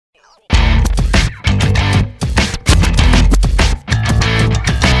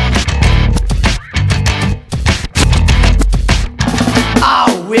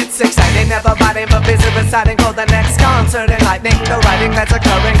deciding for the next concert. And lightning, the writing that's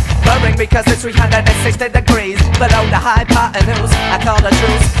occurring, burning because it's 360 degrees below the hypotenuse. I call a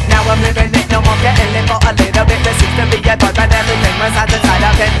truce, now I'm living it, no more getting lit for a little bit. There seems to be a thought, but everything resides inside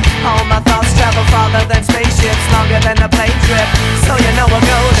of it. All my thoughts travel farther than spaceships, longer than a plane trip. So you know we'll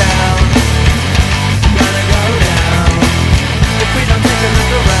go down, gonna go down. If we don't take a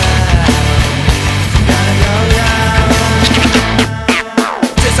look around, gonna go down.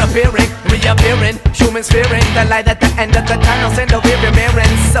 Disappearing, reappearing, humans fearing the light at the end of the tunnel, in the rearview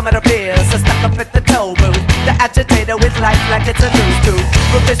mirroring. Some of the peers are stuck up at the toll booth, the agitator with life like it's a news tube.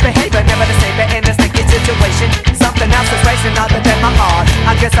 Ruthless behavior, never the same, but in a sticky situation. Something else is racing other than my heart.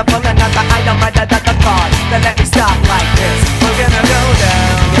 I guess I pull another item right out of the card. Then let me stop like this. We're gonna go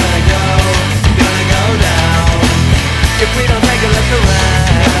down, gonna go down. If we don't take a look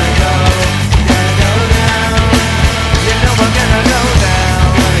around, gonna go down. You know we're gonna go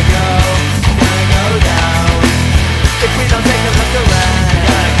down, gonna go down. If we don't take a look around,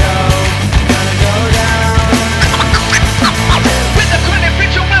 gonna go down. With the chronic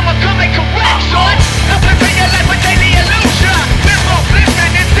ritual, we're coming correct, son. Helping bring your life with daily illusion. We're both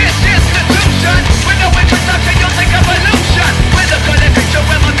listening in this institution. With no introduction, you'll think evolution. With the chronic ritual,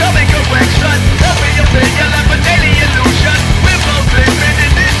 we're coming correct, son. Helping you bring your life with daily illusion. We're both living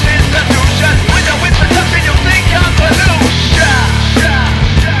in this institution. With no introduction, you'll think evolution.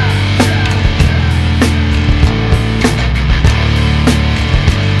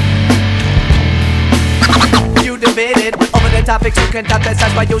 You debated over the topics you can doubt, that's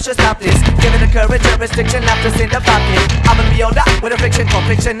why you should stop this. Give it a courage, jurisdiction, after sin the pocket. I'm a Leota with a fiction, for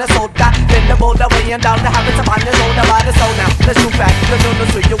fiction, a soda. Then the boulder weighing down the habits upon your shoulder by the soul now. Let's move back, the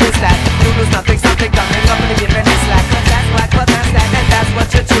news with you is that. You lose nothing, something coming up and giving it slack. But that's whack, but that's that, and that's what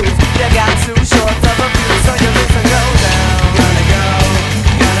you choose. You got too short of a view, so you lose and go down.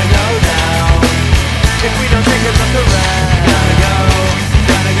 Gonna go down. If we don't take a look around,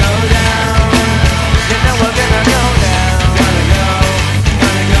 gonna go down. You know we're gonna go down,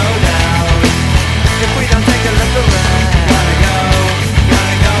 gonna go down. If we don't take a look around,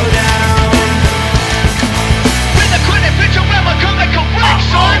 gonna go down. With the chronic ritual, we're coming correct,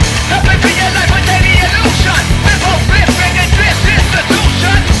 son. Helping bring your life with daily illusion. We're both living in this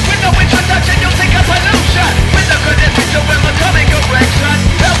institution. With no introduction, you'll think evolution. With the chronic ritual, we're coming correct, son.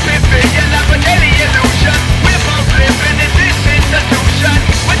 Helping bring your life with daily illusion. We're both living in this institution.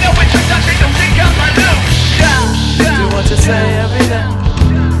 With no introduction, you'll think evolution. Do what you say every day.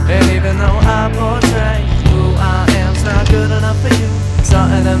 And even though I portray who I am's not good enough for you,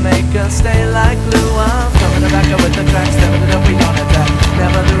 something to make us stay like glue. I'm coming back up with the tracks, stepping it up beyond the track.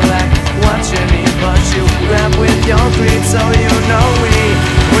 Never do lack what you need, but you rap with your creed, so you know we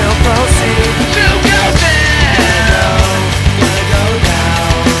will proceed To go down. Gonna go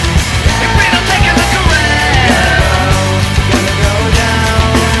down. If we don't take a look around, Gonna go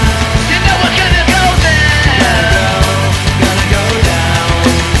down. you know we're gonna go down. Gonna go down.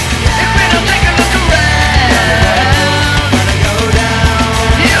 If we don't take a look around, Gonna go down.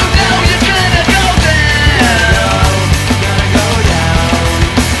 you know you're gonna go down. Gonna go down.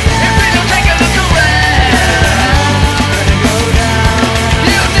 If we don't take a look around, Gonna go down.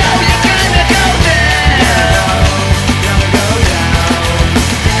 you know you're gonna go down. Gonna go down.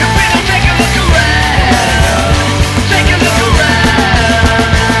 If we don't take a look around, take a look around.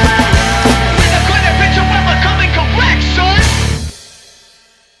 With a chronic ritual, we're coming correct, son.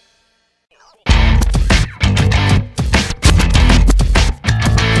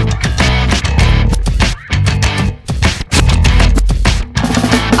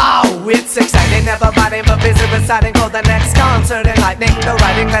 Oh, it's exciting, everybody but busy deciding for the next concert. And lightning, the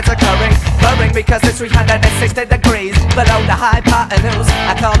writing that's occurring, burning because it's 360 degrees below the hypotenuse.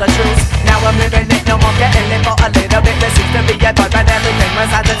 I call a truce, now I'm living it, no more getting lit for a little bit. There seems to be a thought, but everything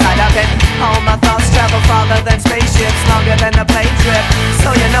resides inside of it. All my thoughts travel farther than spaceships, longer than a plane trip. So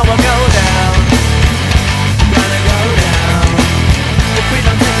you know we'll go down, gonna go down. If we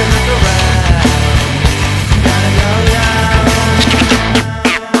don't take a look around, gonna go down.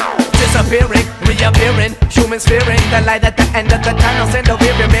 Disappearing, reappearing, humans fearing the light at the end of the tunnel, in the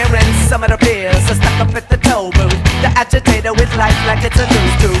rearview mirroring. Some of the peers are stuck up at the toll booth, the agitator with life like it's a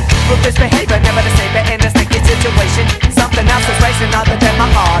news tube. Ruthless behavior, never the same, but in a sticky situation. Something else is racing other than my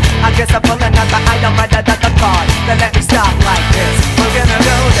heart. I guess I pull another item right out of the card. Then let me stop like this. We're gonna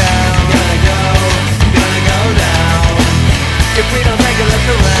go down, gonna go down. If we don't take a look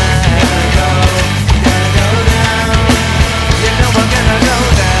around, gonna go down. You know we're gonna go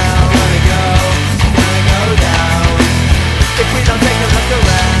down. If we don't take a look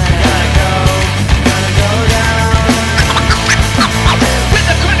around, gonna go down. With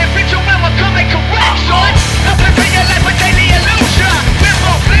the chronic ritual, we're coming correct, son.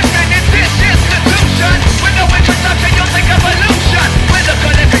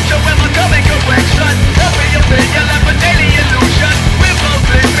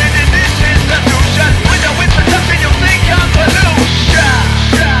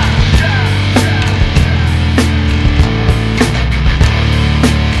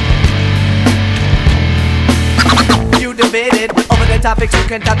 topics you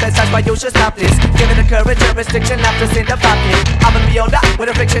can top, that's why you should stop this. Giving the current jurisdiction after sin the pocket. I'm gonna be older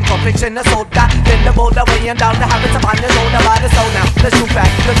with a fiction, called fiction, a soda. Then the boulder weighing down the habits upon your shoulder by the soul now. Let's shoot back,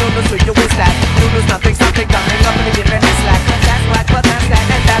 the noodles with you is that. Noodles nothing, something coming up and giving it slack. That's whack, but that's that,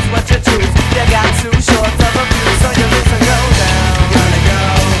 and that's what you choose. You got too short of a fuse, so you lose and go down.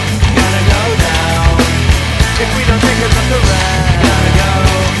 Gotta go down. If we don't take a look around, gotta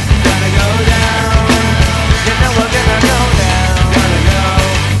go down. You know we're gonna go down.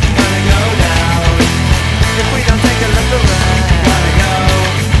 Gotta go down. If we don't take a look around, gotta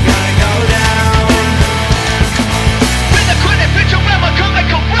go down. With the credit picture, I'm a comic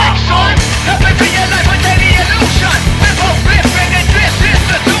correction. Helping me alive with any illusion. We're both living in this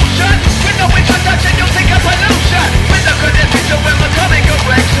institution. With no introduction, you think of pollution. With the credit picture, I'm a comic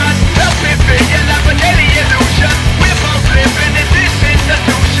correction. Helping me alive with any illusion. We're both living in this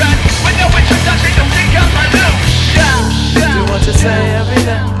institution. With no introduction, you think of pollution. Do what you say every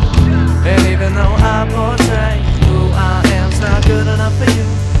day. And even though I portray who I am's not good enough for you,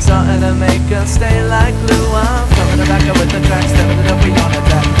 something to make us stay like glue. I'm coming back up with the tracks, stepping it up, we on the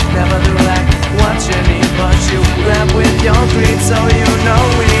track. Never do lack what you need, but you rap with your creed, so you know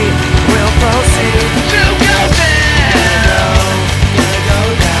we will proceed.